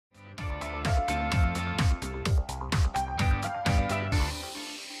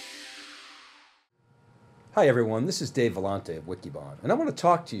Hi everyone, this is Dave Vellante of Wikibon, and I want to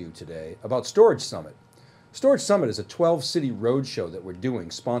talk to you today about Storage Summit. Storage Summit is a 12-city roadshow that we're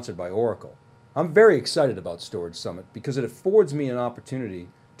doing, sponsored by Oracle. I'm very excited about Storage Summit because it affords me an opportunity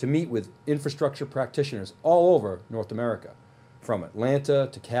to meet with infrastructure practitioners all over North America, from Atlanta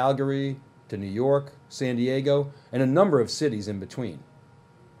to Calgary to New York, San Diego, and a number of cities in between.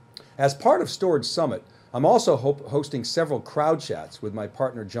 As part of Storage Summit, I'm also hosting several CrowdChats with my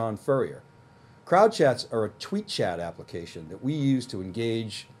partner John Furrier. CrowdChats are a tweet chat application that we use to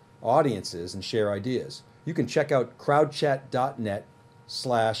engage audiences and share ideas. You can check out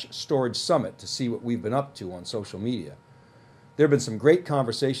crowdchat.net/storage summit to see what we've been up to on social media. There have been some great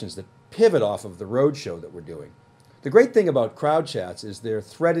conversations that pivot off of the roadshow that we're doing. The great thing about CrowdChats is they're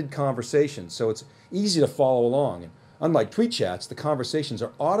threaded conversations, so it's easy to follow along. And unlike tweet chats, the conversations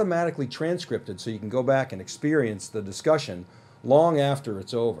are automatically transcripted so you can go back and experience the discussion long after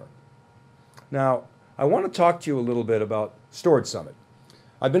it's over. Now, I want to talk to you a little bit about Storage Summit.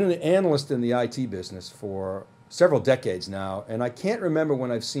 I've been an analyst in the IT business for several decades now, and I can't remember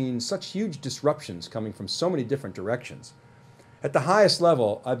when I've seen such huge disruptions coming from so many different directions. At the highest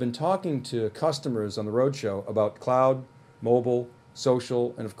level, I've been talking to customers on the roadshow about cloud, mobile,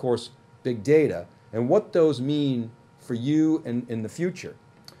 social, and of course, big data, and what those mean for you in the future.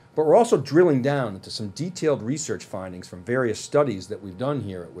 But we're also drilling down into some detailed research findings from various studies that we've done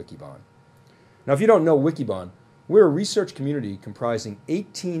here at Wikibon. Now, if you don't know Wikibon, we're a research community comprising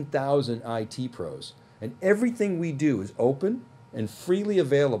 18,000 IT pros, and everything we do is open and freely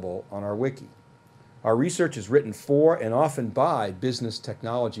available on our wiki. Our research is written for and often by business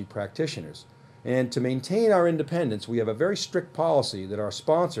technology practitioners. And to maintain our independence, we have a very strict policy that our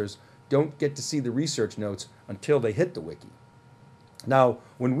sponsors don't get to see the research notes until they hit the wiki. Now,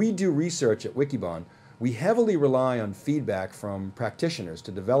 when we do research at Wikibon, we heavily rely on feedback from practitioners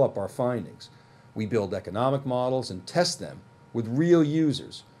to develop our findings. We build economic models and test them with real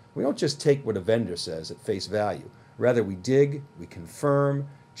users. We don't just take what a vendor says at face value. Rather, we dig, we confirm,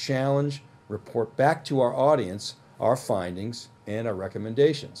 challenge, report back to our audience our findings and our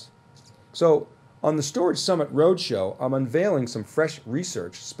recommendations. So, on the Storage Summit Roadshow, I'm unveiling some fresh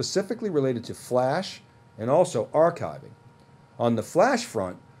research specifically related to flash and also archiving. On the flash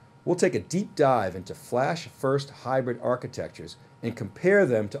front, we'll take a deep dive into flash-first hybrid architectures and compare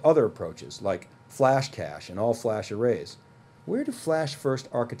them to other approaches like flash cache and all-flash arrays. Where do flash-first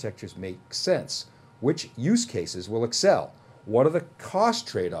architectures make sense? Which use cases will excel? What are the cost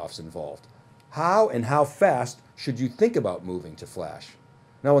trade-offs involved? How and how fast should you think about moving to flash?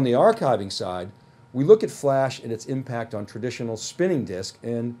 Now, on the archiving side, we look at flash and its impact on traditional spinning disk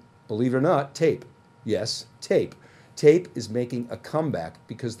and, believe it or not, tape. Yes, tape. Tape is making a comeback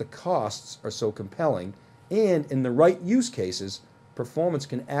because the costs are so compelling, and in the right use cases, performance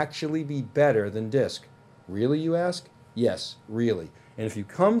can actually be better than disk. Really, you ask? Yes, really. And if you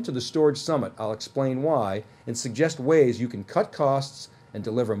come to the Storage Summit, I'll explain why and suggest ways you can cut costs and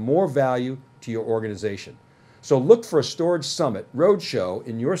deliver more value to your organization. So look for a Storage Summit roadshow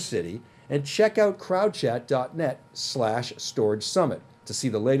in your city and check out crowdchat.net/storage summit to see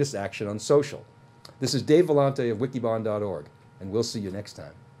the latest action on social. This is Dave Vellante of wikibon.org, and we'll see you next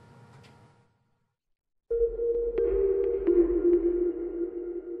time.